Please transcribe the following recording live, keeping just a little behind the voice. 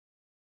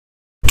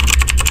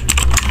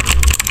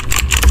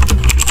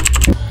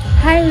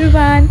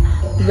everyone,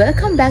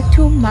 welcome back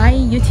to my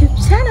YouTube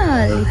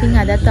channel. ඉතින්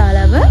අදත්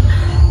ඔයාලව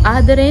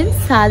ආදරෙන්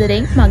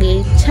සාදරෙන් මගේ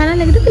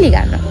channel එකට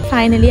පිළිගන්නවා.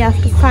 Finally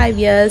after 5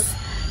 years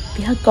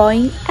we are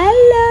going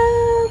Ella.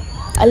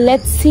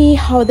 Let's see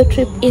how the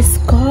trip is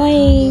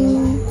going.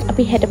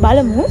 අපි හෙට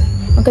බලමු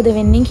මොකද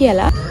වෙන්නේ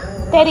කියලා.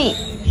 Terry,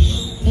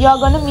 you are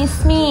going to miss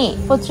me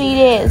for 3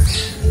 days.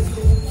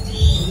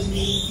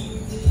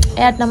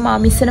 එයාට නම්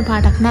මිස් වෙන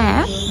පාටක්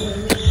නෑ.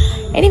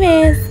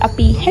 Anyways,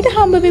 අපි හෙට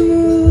හම්බ වෙමු.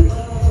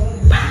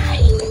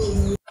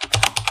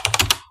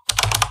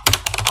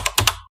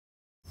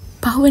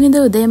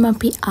 පහුවෙනිදා උදේම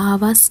අපි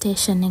ආවා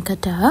ස්ටේෂන්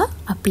එකට.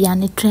 අපි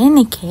යන්නේ ට්‍රේන්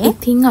එකේ.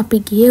 ඉතින් අපි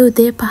ගියේ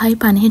උදේ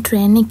 5:50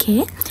 ට්‍රේන්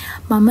එකේ.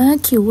 මම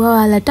කිව්වා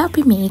ඔයාලට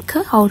අපි මේක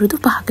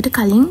අවුරුදු 5කට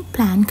කලින්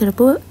ප්ලෑන්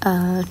කරපු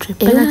ට්‍රිප්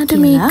එකක්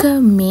කියලා. මේක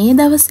මේ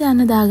දවසේ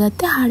යන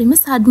දාගත්තේ හරිම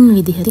සඩන්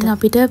විදිහට. ඉතින්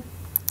අපිට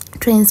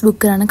ට්‍රේන්ස් බුක්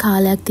කරන්න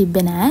කාලයක්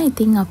තිබ්බේ නෑ.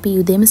 ඉතින් අපි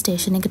උදේම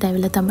ස්ටේෂන් එකට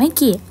ඇවිල්ලා තමයි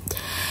ගියේ.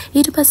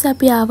 ඊට පස්සේ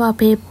අපි ආවා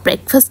අපේ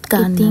බ්‍රෙක්ෆාස්ට්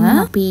ගන්න. ඉතින්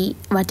අපි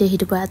වටේ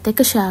හිටපු අයත්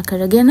එක්ක ෂෙයා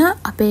කරගෙන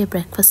අපේ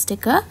බ්‍රෙක්ෆාස්ට්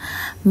එක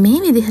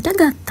මේ විදිහට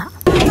ගත්තා.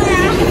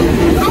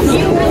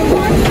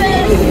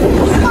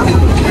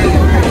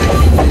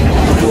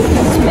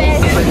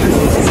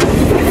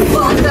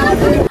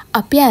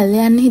 අපි ඇල්ල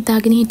යන්න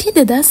හිතාගෙන හිටියේ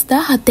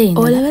 2017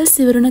 ඉඳලා. O levels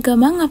ඉවරන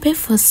ගමන් අපේ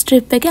ෆස්ට්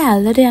ට්‍රිප් එක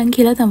ඇල්ලට යන්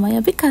කියලා තමයි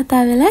අපි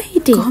කතා වෙලා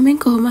හිටියේ.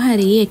 කොහොම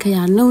හරි ඒක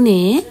යන්න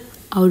උනේ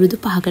අවුරුදු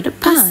 5කට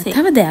පස්සේ.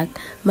 තව දෙයක්.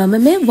 මම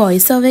මේ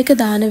වොයිස් ඕවර් එක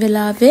දාන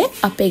වෙලාවේ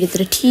අපේ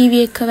ගෙදර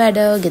ටීවී එක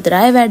වැඩ, ගෙදර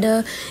අය වැඩ.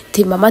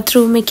 ඉතින් මමත්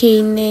රූම් එකේ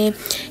ඉන්නේ.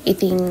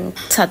 ඉතින්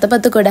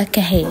සතපත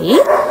ගොඩක් ඇහෙයි.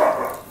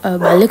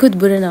 බල්ලෙකුත්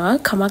බුරනවා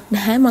කමක්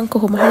නැහැ. මම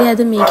කොහොම හරි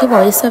අද මේකේ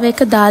වොයිස් ඕවර්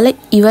එක දාලා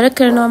ඉවර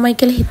කරනවාමයි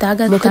කියලා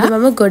හිතාගත්තා. මොකද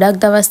මම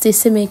ගොඩක් දවස්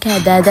තිස්සේ මේක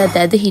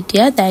ඇද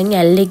හිටියා. දැන්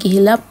ඇල්ලේ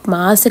ගිහිලා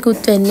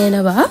මාසෙකුත් වෙන්න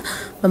එනවා.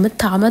 මම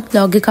තාමත්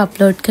vlog එක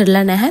අප්ලෝඩ්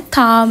කරලා නැහැ.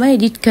 තාම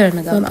එඩිට් කරන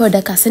ගමන්. මම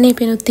පොඩක්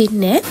අසනීපෙනුත්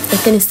ඉන්නේ.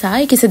 ඒක නිසා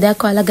කිසි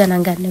දෙයක් ඔයාලා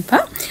ගණන් ගන්න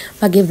එපා.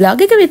 මගේ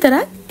vlog එක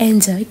විතරක්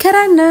enjoy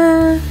කරන්න.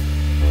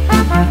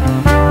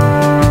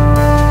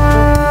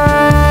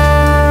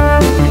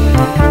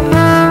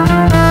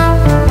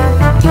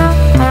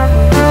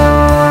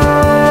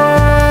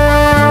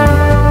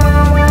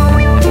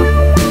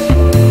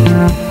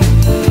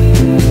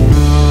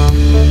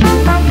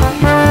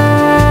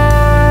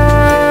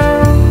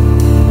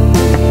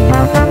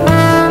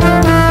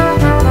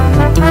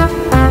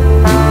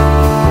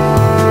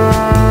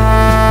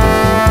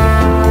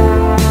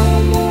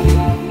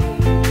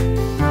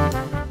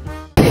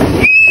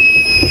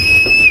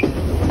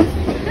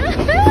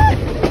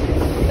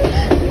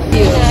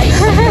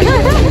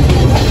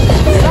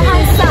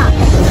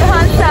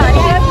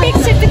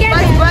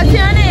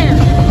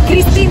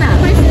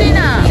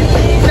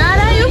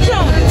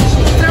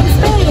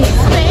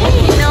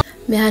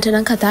 මෙයාට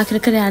නම් කතා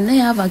කර යන්න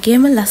යා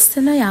වගේම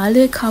ලස්සන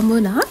යාළුවෙක්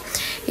හම්බුණා.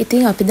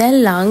 ඉතින් අපි දැන්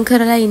ලං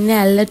කරලා ඉන්නේ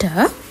ඇල්ලට.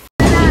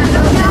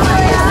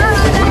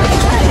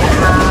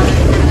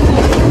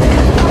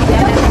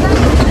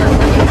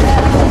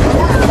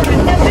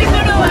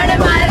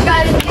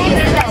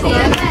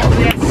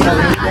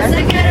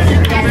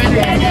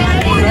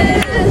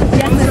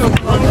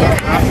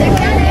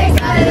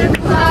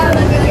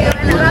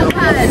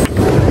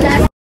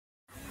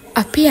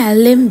 අපි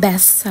ඇල්ලෙන්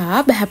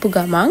බැස්සා බහැපු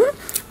ගමන්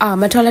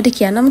මට ඔයාලට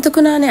කියන්න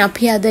අමතකුණානේ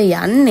අපි අද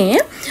යන්නේ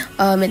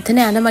මෙතන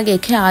යන මගේ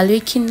එක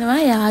යාළුවෙක් ඉන්නවා.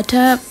 එයාට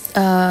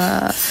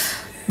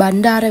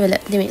බණ්ඩාරවල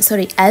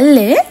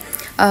ඇල්ලේ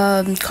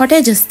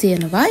කොටේජස්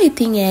තියෙනවා.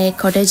 ඉතින් ඒ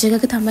කොටේජ්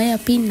එකක තමයි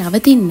අපි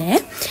නවතින්නේ.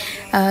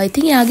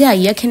 ඉතින් එයාගේ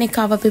අයියා කෙනෙක්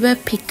ආව අපිව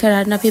පික්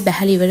කරන්න අපි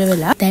බැහැලා ඉවර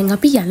වෙලා. දැන්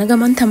අපි යන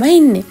ගමන් තමයි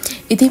ඉන්නේ.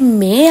 ඉතින්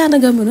මේ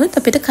යන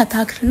ගමනොත් අපිට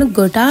කතා කරන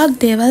ගොඩාක්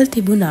දේවල්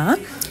තිබුණා.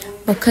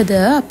 මොකද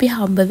අපි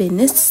හම්බ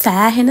වෙන්නේ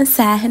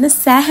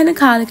සෑහෙන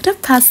කාලයකට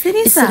පස්සේ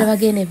නිසා. ඉස්සර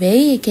වගේ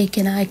නෙවෙයි. එක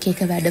කෙනා එක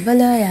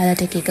වැඩවල,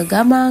 යාළුවට එක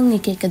ගමන්,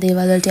 එක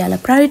දේවල් වලට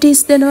යාළුවා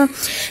ප්‍රයොරිටිස් දෙනවා.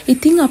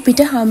 ඉතින්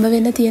අපිට හම්බ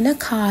වෙන්න තියෙන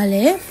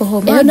කාලය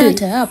බොහොම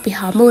අඩුයි. අපි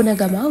හම්බ වුණ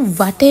ගමන්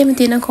වටේම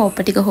තියෙන කෝප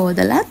ටික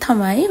හොදලා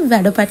තමයි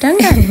වැඩ පටන්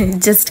ගන්න.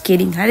 just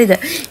kidding හරිද?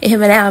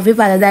 එහෙම නෑ අපි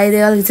පළදායි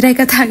දේවල් විතරයි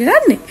කතා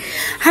කරන්නේ.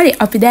 හරි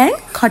අපි දැන්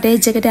කොටේජ්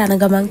එකට යන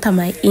ගමන්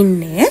තමයි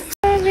ඉන්නේ.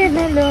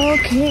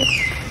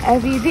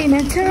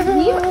 ඇවිදිනට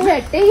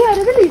වැටේ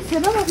හරිද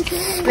ලිස්සනවා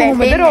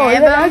කොහොමද රෝල්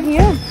වෙලා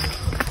ගියා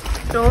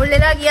රෝල්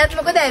වෙලා ගියත්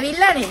මොකද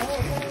ඇවිල්ලානේ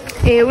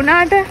ඒ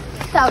වුණාට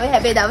තව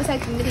හැබැයි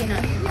දවසක් ඉඳ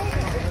තියෙනවා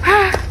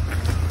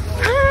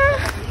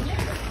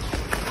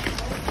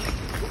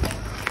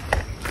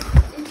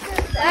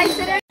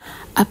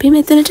අපි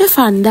මෙතනට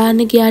ෆන් දාන්න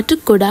ගියාට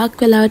ගොඩාක්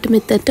වෙලාවට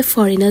මෙතනට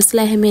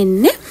ෆොරිනර්ස්ලා එහෙම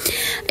එන්නේ.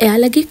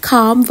 එයාලගේ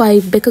කාම්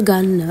වයිබ් එක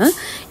ගන්න.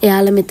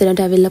 එයාලා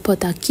මෙතනට ඇවිල්ලා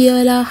පොතක්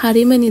කියවලා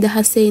හරිම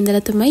නිදහසේ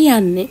ඉඳලා තමයි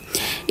යන්නේ.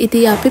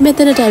 ඉතින් අපි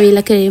මෙතනට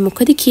ඇවිල්ලා කරේ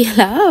මොකද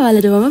කියලා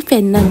ඔයාලට මම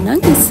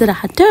පෙන්නන්නම්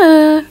ඉස්සරහට.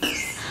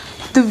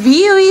 The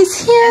view is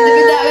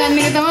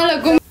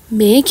here.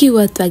 මේ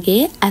කිව්වත්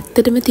වගේ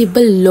ඇත්තටම තිබ්බ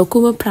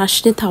ලොකුම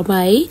ප්‍රශ්නේ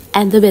තමයි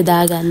ඇඳ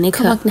බෙදාගන්න එක.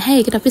 කමක් නැහැ.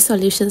 ඒකට අපි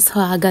සොලියුෂන්ස්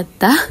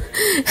හොයාගත්තා.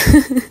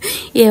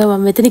 ඒව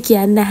මම මෙතන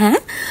කියන්නේ නැහැ.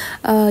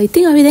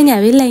 ඉතින් අපි දැන්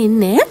ඇවිල්ලා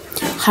ඉන්නේ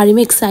හරිම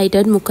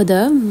එක්සයිටඩ්. මොකද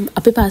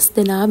අපි 5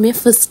 දෙනා මේ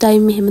ෆස්ට්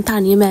ටයිම් මෙහෙම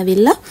තනියම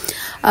ඇවිල්ලා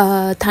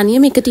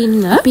තනියම එකට ඉන්න.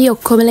 අපි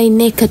ඔක්කොමලා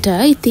ඉන්න එකට.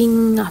 ඉතින්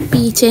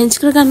අපි චේන්ජ්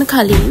කරගන්න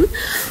කලින්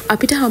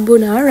අපිට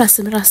හම්බුණා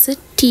රසම රස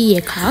ටී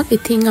එකක්.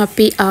 ඉතින්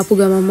අපි ආපු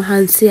ගමන්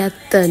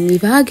මහන්සියත්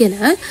නිවාගෙන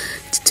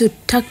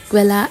චුට්ටක්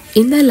වෙලා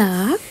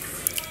ඉඳලා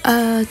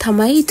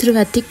තමයි ඉතුරු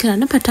වැටි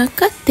කරන්න පටන්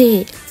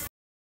ගත්තේ.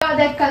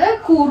 දැක්කද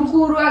කූරු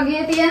කූරු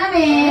වගේ තියෙන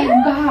මේ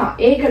ගහ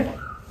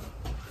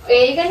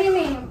ඒක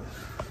නෙමෙයි.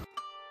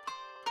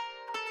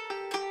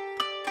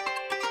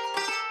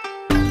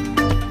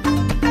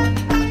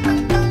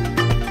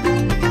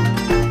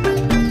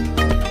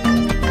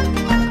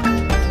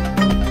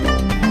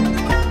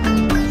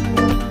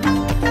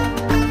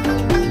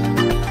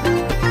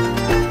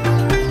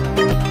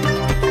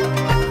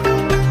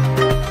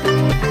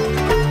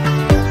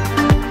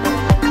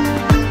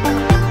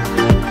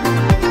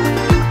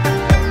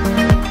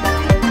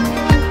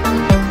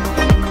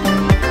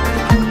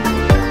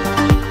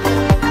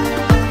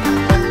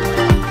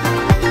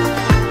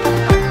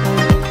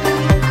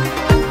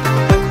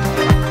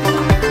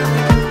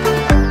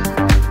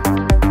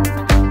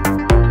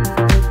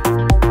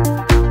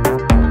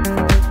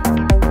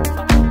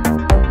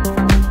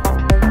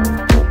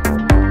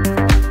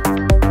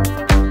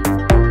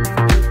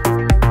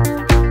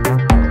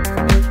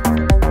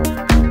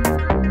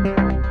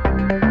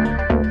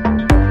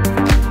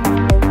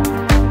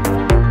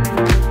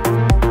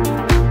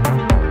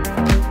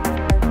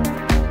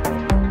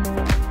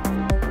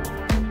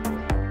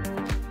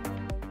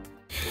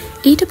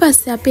 ඊට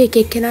පස්සේ අපි එක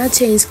එක්කෙනා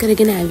චේන්ජ්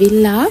කරගෙන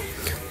ඇවිල්ලා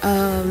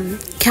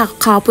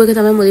කාපු එක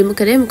තමයි මුලින්ම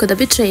කරේ. මොකද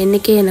අපි ට්‍රේන්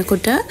එකේ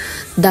එනකොට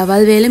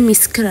දවල් වේල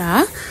මිස්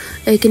කරා.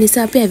 ඒක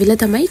නිසා අපි ඇවිල්ලා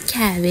තමයි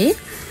කෑවේ.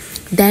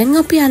 දැන්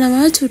අපි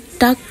යනවා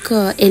චුට්ටක්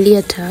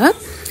එළියට.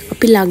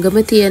 අපි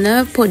ළඟම තියෙන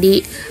පොඩි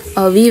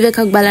වීව්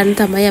එකක් බලන්න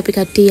තමයි අපි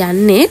කට්ටිය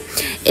යන්නේ.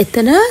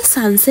 එතන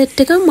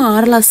සන්සෙට් එක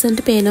මාර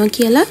ලස්සනට පේනවා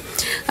කියලා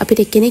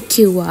අපිට එක්කෙනෙක්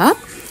කිව්වා.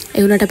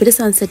 ඒ වුණාට අපිට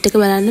සන්සෙට් එක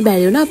බලන්න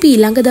බැරි වුණා. අපි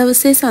ඊළඟ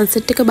දවසේ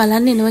සන්සෙට් එක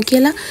බලන්න එනවා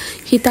කියලා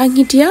හිතන්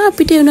හිටියා.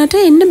 අපිට ඒ වුණාට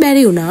එන්න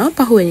බැරි වුණා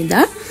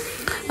පහුවෙනිදා.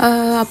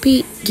 අපි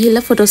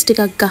ගිහලා ෆොටෝස්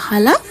ටිකක්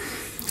ගහලා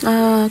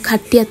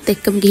කට්ටියත්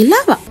එක්කම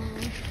ගිහලා ආවා.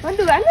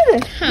 මොකද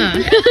ගන්නද?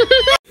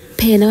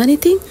 පේනවනේ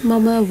ඉතින්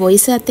මම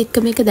වොයිස් එකත් එක්ක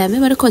මේක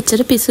දැම්මේ මට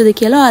කොච්චර පිස්සුද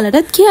කියලා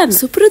ඔයාලටත් කියන්න.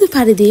 සුපුරුදු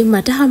පරිදි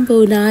මට හම්බ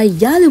වුණා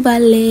යාළු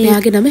බල්ලේ.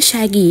 මෙයාගේ නම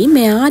ශැගි.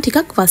 මෙයා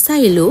ටිකක්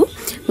වසයිලු.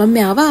 මම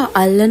මෙයාව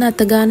අල්ලන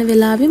අත ගන්න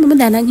වෙලාවේ මම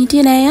දැනන්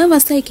හිටියේ නෑ එයා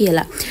වසයි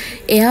කියලා.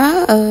 එයා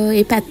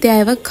ඒ පැත්තේ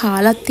අයව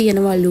කාලක්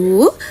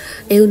තියනවලු.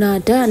 ඒ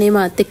වුණාට අනේ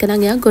මාත් එක්ක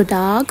නම් එයා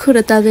ගොඩාක්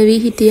හුරතල් වෙවි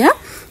හිටියා.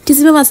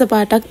 කිසිම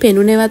වසපාටක්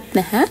පෙනුනේවත්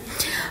නැහැ.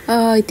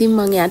 ඉතින්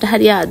මං එයාට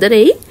හරි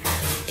ආදරෙයි.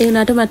 ඒ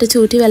වුණාට මට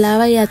චූටි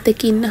වෙලාවයි එයාත්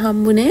එක්ක ඉන්න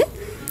හම්බුනේ.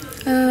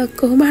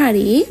 කොහොම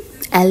හරි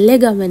ඇල්ලේ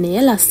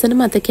ගමනේ ලස්සන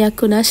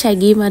මතකයක් වුණා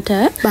ශැගී මට.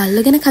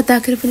 බල්ලා ගැන කතා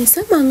කරපු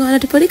නිසා මම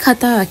ඔයාලට පොඩි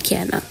කතාවක්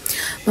කියන්නම්.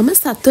 මම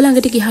සත්තු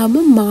ළඟට ගියාම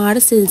මාර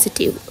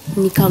සෙන්සිටිව්.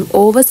 නිකන්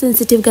ඕවර්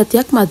සෙන්සිටිව්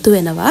ගතියක්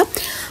මතුවෙනවා.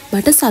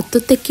 මට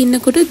සත්තුත් එක්ක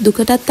ඉන්නකොට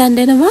දුකටත්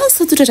ඇඬෙනවා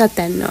සතුටටත්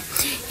ඇඬෙනවා.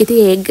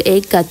 ඉතින් ඒ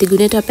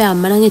ගතිගුණයට අපේ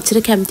අම්මා නම්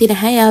එච්චර කැමති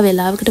නැහැ. යා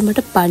වෙලාවකට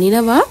මට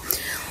පණිනවා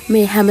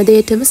මේ හැම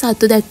දෙයකම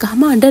සත්තු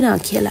දැක්කහම අඬනවා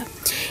කියලා.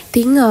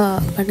 ඉතින්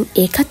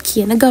ඒකත්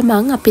කියන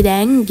ගමන් අපි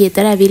දැන්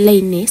ගෙදර ඇවිල්ලා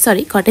ඉන්නේ.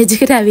 කොටේජ්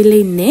එකට ඇවිල්ලා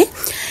ඉන්නේ.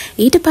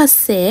 ඊට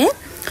පස්සේ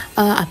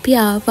අපි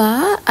ආවා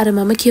අර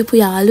මම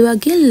කියපු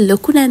යාළුවාගේ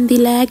ලොකු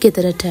නැන්දිලා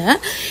ගෙදරට.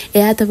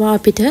 එයා තමයි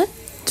අපිට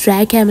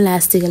ඩ්‍රයි කෑම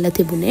ලෑස්ති කරලා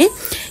තිබුණේ.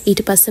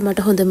 ඊට පස්සේ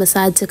මට හොඳ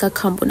මසාජ්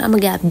එකක් හම්බුණා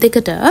මගේ අත්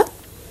දෙකට.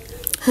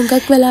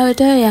 හුඟක් වෙලාවට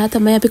එයා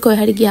තමයි අපි කොහේ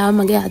හරි ගියාම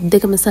මගේ අත්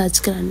දෙක මසාජ්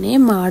කරන්නේ.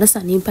 මාර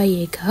සනීපයි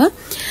ඒක.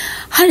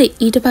 හරි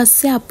ඊට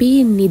පස්සේ අපි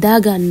නිදා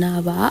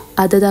ගන්නවා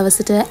අද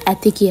දවසට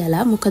ඇති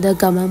කියලා. මොකද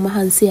ගමන්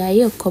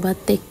මහන්සියයි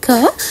ඔක්කොමත් එක්ක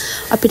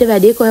අපිට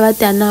වැඩි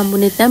කොහෙවත් යන්න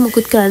හම්බුනේත් නැහැ.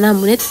 මුකුත් කරන්න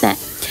හම්බුනේත් නැහැ.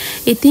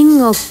 ඉතින්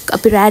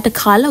අපි රැට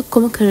කාලා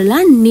ඔක්කොම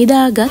කරලා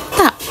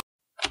නිදාගත්තා.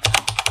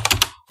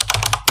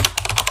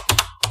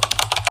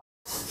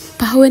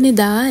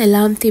 පහුවෙනිදා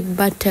එලාම්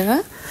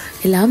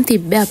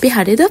තිබ්බේ අපි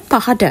හරියට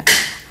 5ට.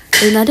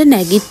 එනට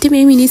නැගිට්ටි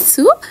මේ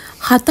මිනිස්සු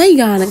 7යි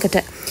ගානකට.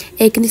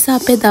 ඒක නිසා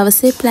අපේ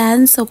දවසේ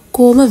ප්ලෑන්ස්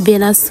ඔක්කොම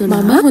වෙනස්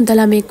වුණා. මම හොඳ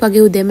ළමෙක්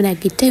වගේ උදේම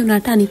නැගිට්ටා. ඒ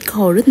වුණාට අනිත්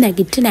කවුරුත්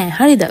නැගිට්ටේ නෑ.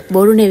 හරිද?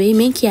 බොරු නෙවෙයි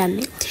මේ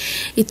කියන්නේ.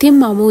 ඉතින්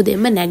මම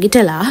උදේම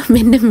නැගිටලා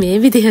මෙන්න මේ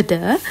විදිහට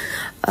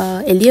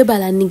එළිය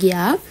බලන්න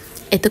ගියා.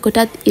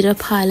 එතකොටත් ඉර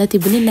පාලා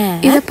තිබුණේ නෑ.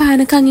 ඉර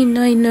පානකන්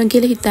ඉන්නවා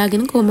කියලා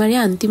හිතාගෙන කොහොම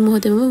හරි අන්තිම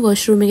මොහොතේම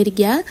වොෂ්රූම් එකට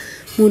ගියා.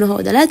 මූණ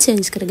හොදලා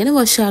චේන්ජ් කරගෙන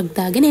වොෂ් එකක්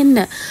දාගෙන එන්න.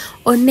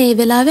 ඔන්න ඒ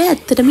වෙලාවේ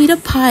ඇත්තටම ඉර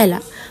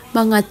පායලා.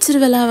 මං අච්චර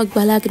වෙලාවක්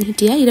බලාගෙන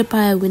හිටියා ඉර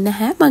පායුවේ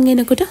නැහැ. මං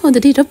එනකොට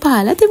හොඳට ඉර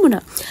පාලා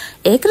තිබුණා.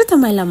 ඒකට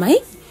තමයි ළමයි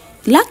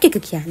ලක් එක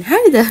කියන්නේ.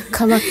 හරිද?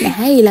 කමක්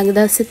නැහැ. ඊළඟ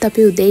දවසෙත්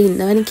අපි උදේ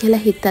ඉන්නවනේ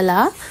කියලා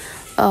හිතලා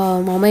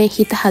මම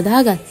හිත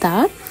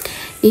හදාගත්තා.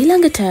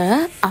 ඊළඟට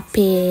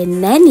අපේ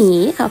නැනි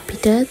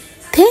අපිට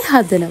තේ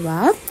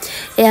හදනවා.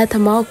 එයා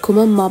තමයි ඔක්කොම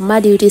මම්මා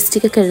ඩියුටිස්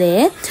ටික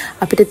කරේ.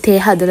 අපිට තේ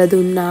හදලා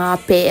දුන්නා.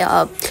 අපේ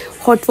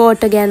හොට්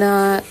වෝටර් ගැන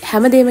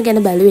හැමදේම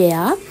ගැන බැලුවේ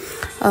එයා.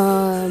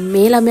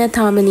 මේ ළමයා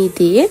තාම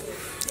නීතියේ.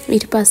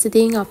 ඊට පස්සේ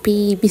ඉතින් අපි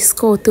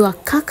බිස්කෝතුවක්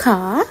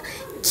කකා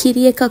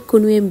කිරි එකක්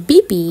උණුවෙන්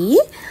බිබි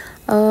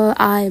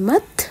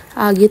ආයෙමත්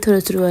ආගේ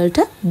තොරතුරු වලට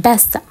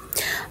බැස්සා.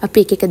 අපි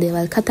එක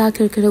දේවල් කතා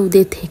කර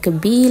උදේත් එක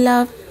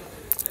බීලා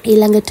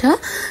ඊළඟට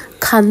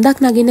කන්දක්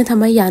නගින්න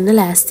තමයි යන්න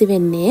ලෑස්ති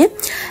වෙන්නේ.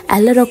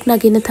 ඇල්ල රොක්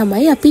නගින්න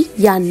තමයි අපි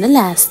යන්න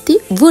ලෑස්ති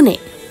වුණේ.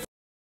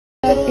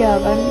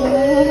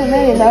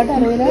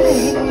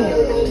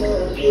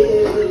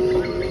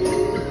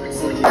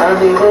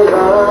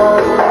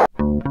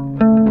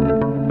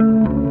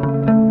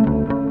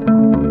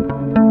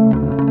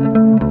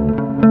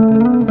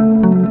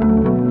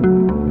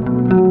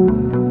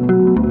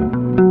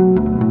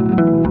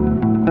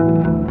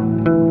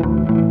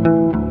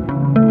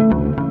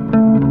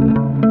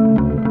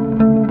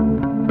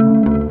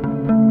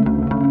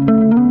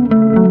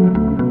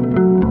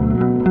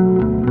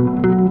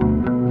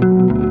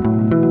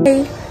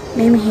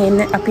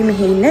 අපි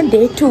මෙහෙ ඉන්න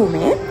day 2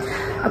 මේ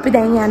අපි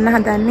දැන් යන්න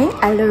හදන්නේ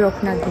ඇල්ල රොක්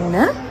නගින්න.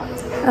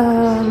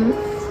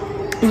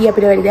 ඊ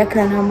අපිට වැඩි දෙයක්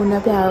කරන්න හම්බුනේ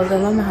අපි ආව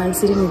ගමන්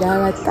මහන්සිරි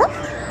නිදාගත්තා.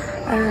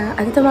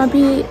 අද තමයි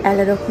අපි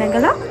ඇල්ල රොක්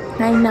නැගලා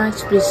 9 ආච්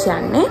බ්‍රිජ්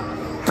යන්නේ.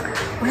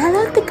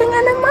 ඔයාලත් එක්ක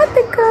යන්න මාත්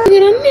එක්ක.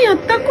 ඉරන්නේ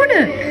අත්තක් උඩ.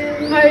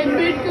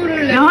 හයිබ්‍රිඩ්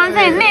කුරුල්ල. රහන්ස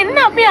එන්න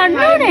අපි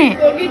යන්න ඕනේ.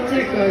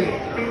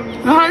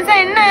 රහන්ස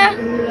එන්න.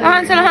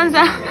 රහන්ස.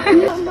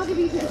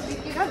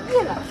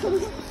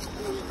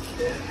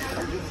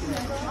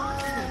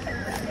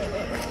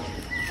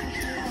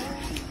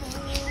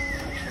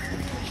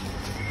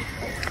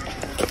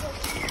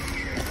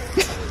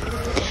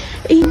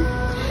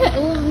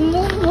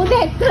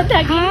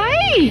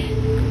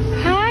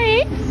 Hi.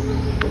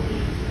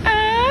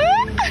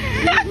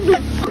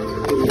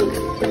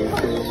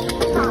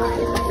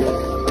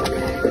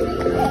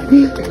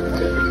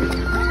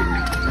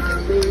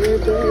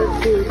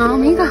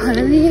 මේක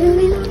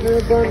හරදීරනේ.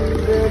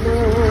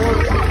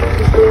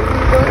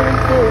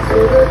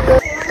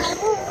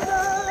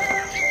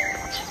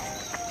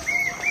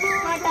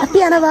 අපි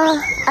යනවා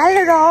ඇල්ල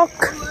රොක්.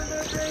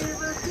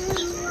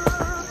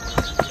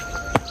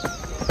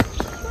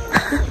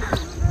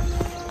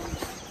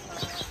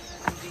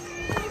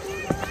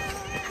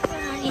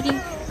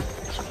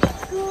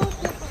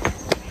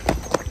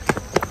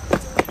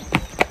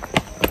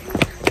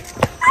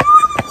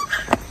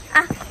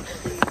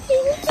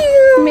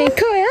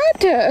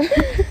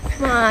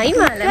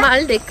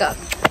 මල් දෙකක්.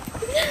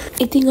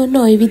 ඉතින් ඔන්න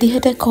ওই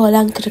විදිහට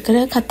කෝලම් කර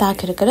කතා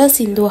කර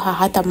සින්දුව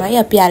හහ තමයි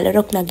අපි ඇල්ල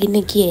රොක් නගින්න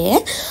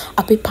ගියේ.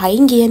 අපි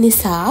පයින් ගිය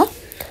නිසා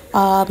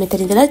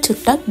මෙතන ඉඳලා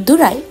චුට්ටක්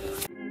දුරයි.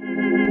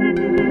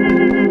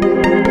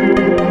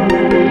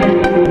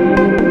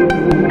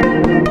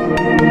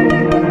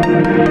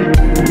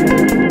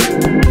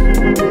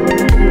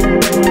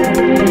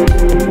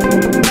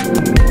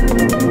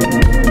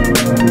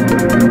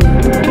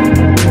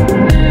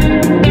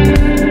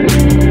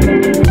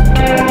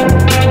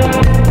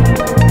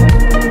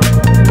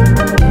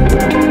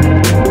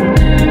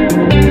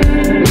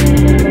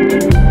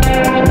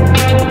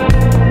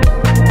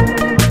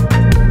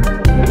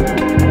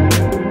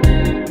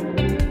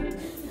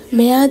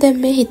 මෙයා දැන්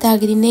මේ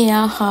හිතාගෙන ඉන්නේ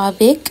එයා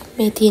හාවෙක්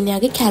මේ තියෙන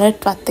යාගේ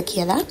කැරට් වත්ත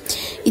කියලා.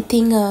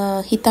 ඉතින්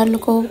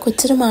හිතන්නකෝ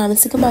කොච්චර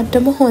මානසික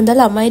මට්ටම හොඳ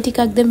ළමයි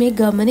ටිකක්ද මේ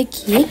ගමනේ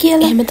ගියේ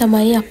කියලා. එහෙම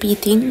තමයි අපි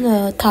ඉතින්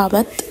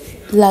තාමත්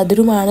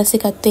ලදරු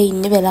මානසිකත්වයේ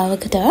ඉන්න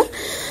වෙලාවකට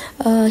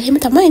එහෙම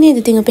තමයි නේද?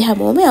 ඉතින් අපි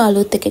හැමෝම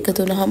යාළුවොත් එක්ක එකතු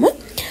වුණාම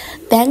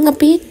දැන්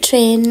අපි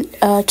ට්‍රේන්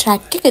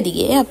ට්‍රැක් එක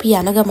දිගේ අපි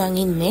යන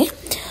ගමන් ඉන්නේ.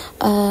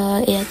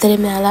 ඒ අතරේ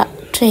මෙයාලා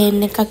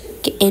ට්‍රේන් එකක්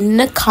එන්න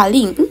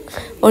කලින්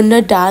ඔන්න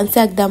ඩාන්ස්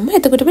එකක් දැම්මා.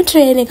 එතකොටම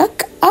ට්‍රේන්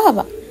එකක්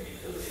ආවා.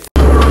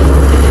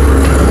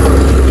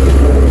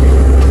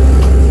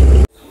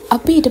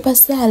 අපි ඊට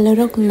පස්සේ ඇල්ල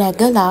රොක්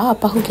නැගලා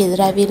අපහු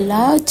ගෙදර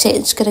ඇවිල්ලා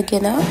චේන්ජ්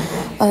කරගෙන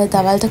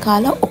දවල්ට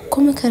කාලා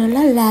ඔක්කොම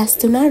කරලා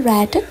ලෑස්ති වුණා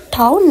රෑට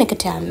ටවුන්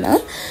එකට යන්න.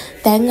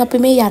 දැන් අපි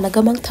මේ යන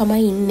ගමන්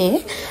තමයි ඉන්නේ.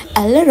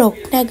 ඇල්ල රොක්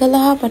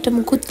නැගලා මට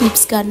මුකුත්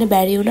ක්ලිප්ස් ගන්න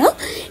බැරි වුණා.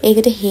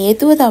 ඒකට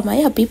හේතුව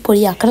තමයි අපි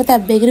පොඩි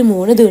අකරතැබ්බයකට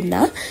මුහුණ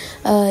දුන්නා.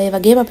 ඒ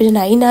වගේම අපිට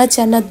 9 ආච්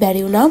යන්නත්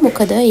බැරි වුණා.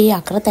 මොකද ඒ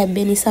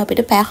අකරතැබ්බේ නිසා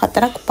අපිට පැය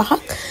 4-5ක්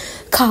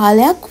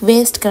කාලයක්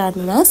වේස්ට් කරන්න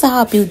වුණා. සහ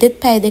අපි උදේත්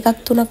පැය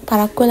 2-3ක්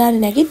පරක් වෙලා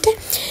නැගිට්ට.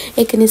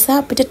 ඒක නිසා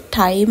අපිට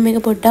ටයිම් එක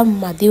පොඩ්ඩක්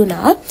මදි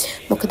වුණා.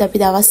 මොකද අපි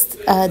දවස්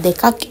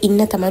 2ක් ඉන්න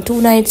තමයි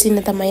 2 nights ඉන්න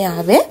තමයි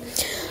ආවේ.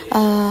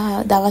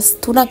 දවස්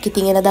 3ක්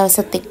ඉතින් එන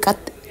දවසත්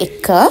එක්කත්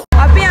එක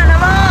අපි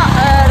යනවා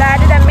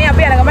රාඩි දැන් මේ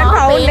අපි යන ගමන්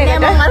ටවුන්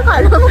එකට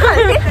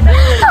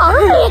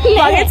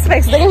මගේ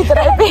ස්පෙක්ස් දෙක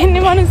විතරයි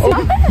පේන්නේ මනුස්සය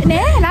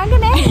නෑ ළඟ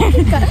නෑ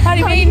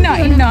හරි මේ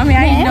ඉන්නවා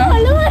මෙයා ඉන්නවා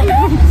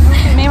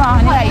මේ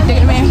වාහනේ රයිට්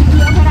එකට මේ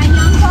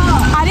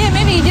හරි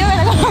මේ වීඩියෝ වෙන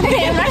ගමන්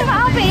ඒකට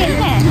මාව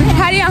පේන්නේ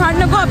හරි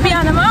අහන්නකෝ අපි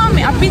යනවා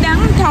අපි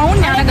දැන් ටවුන්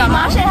යන ගමන්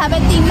මාෂේ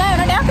හැබැයි ඉන්න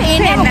වෙනට එයා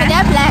පේන්නේ මොකද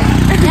එයා බ්ලැක්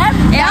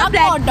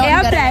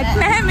එයා බ්ලැක්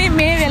නැහැ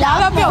මේ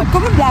වෙලාව අපි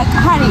ඔක්කොම බ්ලැක්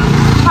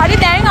හරි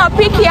දැන්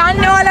අපි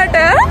කියන්නේ ඔයාලට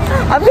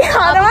අපි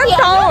යනවා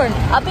ටවුන්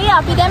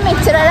අපි දැන්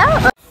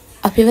මෙච්චරලා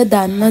අපිව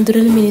දන්න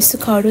අඳුරන මිනිස්සු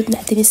කවුරුත්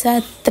නැති නිසා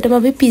ඇත්තටම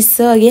අපි පිස්ස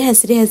වගේ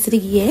හැසිරි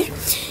ගියේ.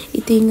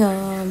 ඉතින්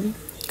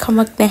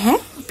කමක් නැහැ.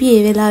 අපි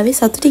ඒ වෙලාවේ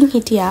සතුටින්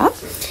හිටියා.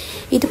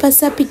 ඊට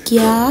පස්සේ අපි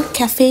ගියා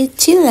කැෆේ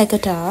චිල්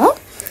එකට.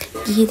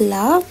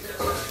 ගිහිල්ලා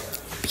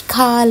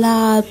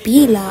කාලා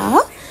බීලා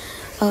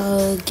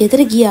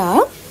ගෙදර ගියා.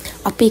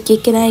 අපි එක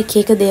එක්කෙනා එක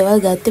එක දේවල්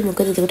ගත්තේ.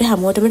 මොකද ඒකට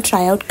හැමෝටම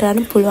try out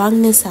කරන්න පුළුවන්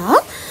නිසා.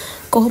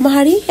 කොහොම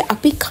හරි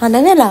අපි කන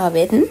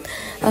වෙලාවෙත්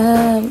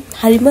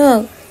හරිම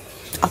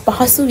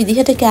අපහසු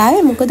විදිහට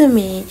කෑවේ. මොකද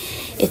මේ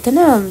එතන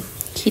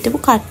හිටපු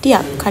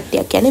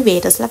කට්ටියක් කියන්නේ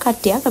වේටර්ස්ලා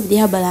කට්ටියක් අපි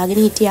දිහා බලාගෙන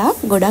හිටියා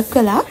ගොඩක්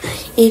වෙලා.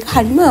 ඒක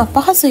හරිම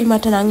අපහසුයි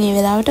මට නම් ඒ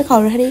වෙලාවට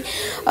කවුරු හරි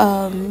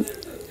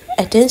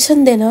attention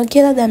දෙනවා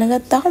කියලා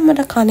දැනගත්තාම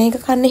මට කන එක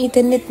කන්න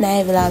හිතෙන්නෙත් නෑ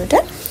ඒ වෙලාවට.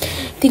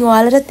 ඉතින්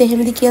ඔයාලටත්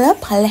එහෙමද කියලා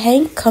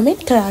පල්ලෙහෙන්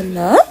කමෙන්ට් කරන්න.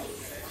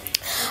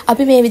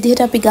 අපි මේ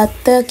විදිහට අපි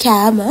ගත්ත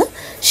කෑම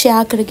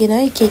ෂෙයා කරගෙන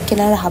එක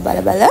එක්කෙනා රහ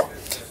බල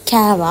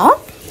කෑවා.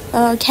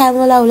 කෑම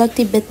වල අවුලක්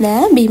තිබෙත්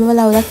නෑ, බීම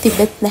වල අවුලක්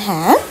තිබෙත්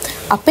නැහැ.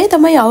 අපේ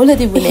තමයි අවුල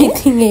තිබුණේ.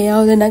 ඉතින් ඒ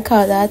අවුල නම්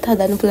කවදාවත්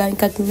හදන්න පුළුවන්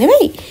එකක්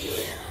නෙවෙයි.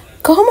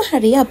 කොහොම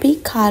හරි අපි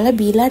කාලා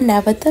බීලා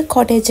නැවත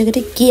කොටේජ් එකට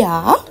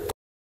ගියා.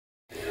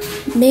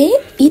 මේ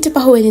ඊට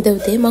පහුවෙනිද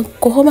උදේ මම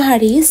කොහොම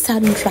හරි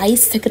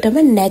සන්රයිස් එකටම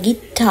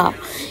නැගිට්ටා.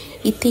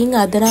 ඉතින්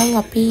අද නම්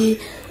අපි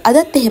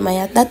අදත් එහෙමයි.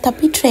 අදත්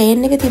අපි ට්‍රේන්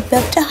එක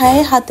තිබ්බට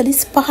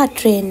 6:45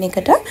 ට්‍රේන්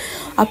එකට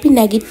අපි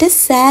නැගිට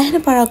සෑහෙන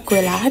පරක්කු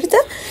වෙලා. හරිද?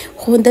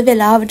 හොඳ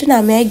වෙලාවට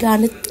 9යි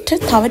ගානට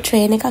තව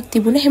ට්‍රේන් එකක්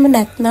තිබුණා. එහෙම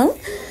නැත්නම්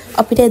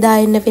අපිට එදා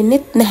එන්න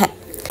වෙන්නේ නැහැ.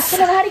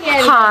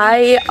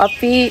 හායි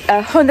අපි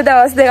හොඳ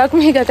දවස් දෙකක්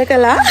මේ ගත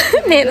කළා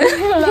නේද?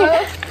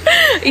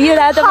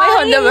 ඊයලා තමයි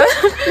හොඳම.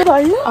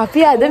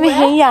 අපි අද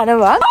මෙහෙන්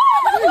යනවා.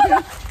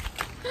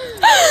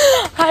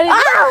 හරි.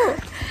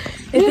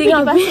 ඉතින්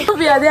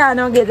අපි අද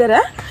යනවා ගෙදර.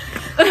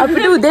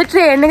 අපිට උදේ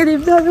ට්‍රේන් එක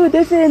තිබ්බා. අපි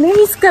උදේ ට්‍රේන් එක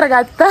මිස්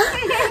කරගත්තා.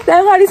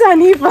 දැන් හරි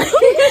සනීපයි.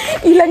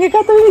 ඊළඟ එක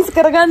තමයි මිස්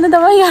කරගන්න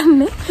තමයි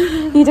යන්නේ.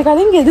 ඊට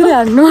කලින් ගෙදර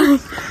යන්න ඕනේ.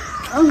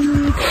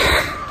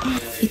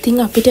 ඉතින්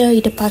අපිට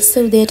ඊට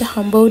පස්සේ උදේට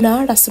හම්බ වුණා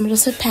රසම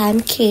රස පෑන්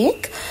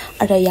කේක්.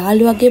 අර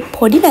යාළුවගේ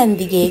පොඩි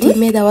වැන්දිගේ. ඉතින්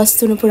මේ දවස්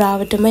තුන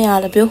පුරාවටම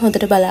යාළුවෝ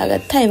හොඳට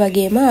බලාගත්තා. ඒ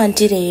වගේම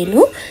ආන්ටි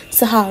රේනු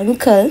සහ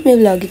අංකල් මේ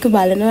vlog එක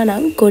බලනවා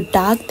නම්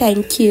ගොඩාක්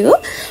thank you.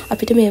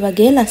 අපිට මේ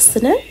වගේ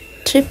ලස්සන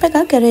trip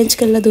එකක් arrange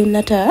කරලා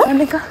දුන්නට.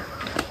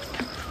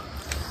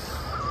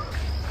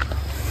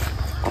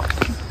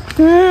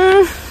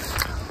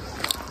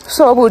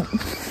 So good.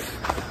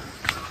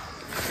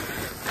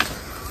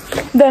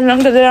 දැන් නම්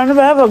ගෙදර යන්න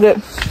බෑ වගේ.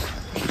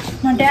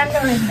 මට යන්න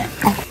වෙන්නේ.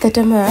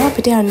 ඇත්තටම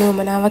අපිට යන්න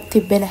උවමනාවක්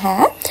තිබ්බේ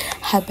නැහැ.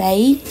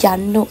 හැබැයි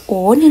යන්න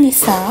ඕනි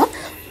නිසා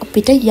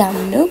අපිට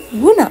යන්න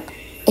වුණා.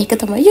 ඒක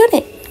තමයි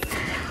යන්නේ.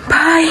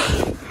 බයි.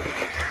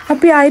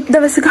 අපි ආයෙත්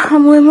දවසක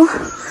හමු වෙමු.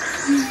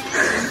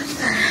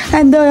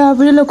 and ඔය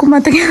අපිට ලොකු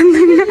මතකයක්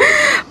දෙන්න.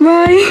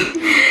 bye.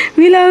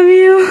 we love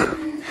you.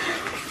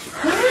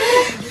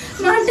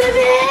 මට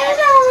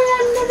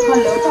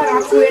හලෝ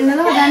තරක් වෙන්නද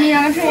හදන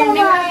යාම ට්‍රේන්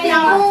එකක්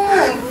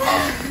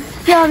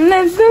යන්න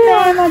නැද්ද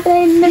මට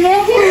එන්න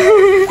බෑ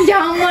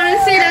ජාම්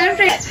මනසේ ඊළඟ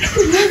ට්‍රේන්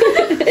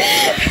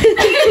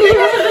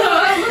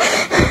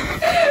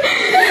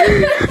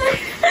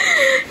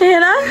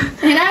එහෙනම්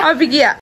අපි ගියා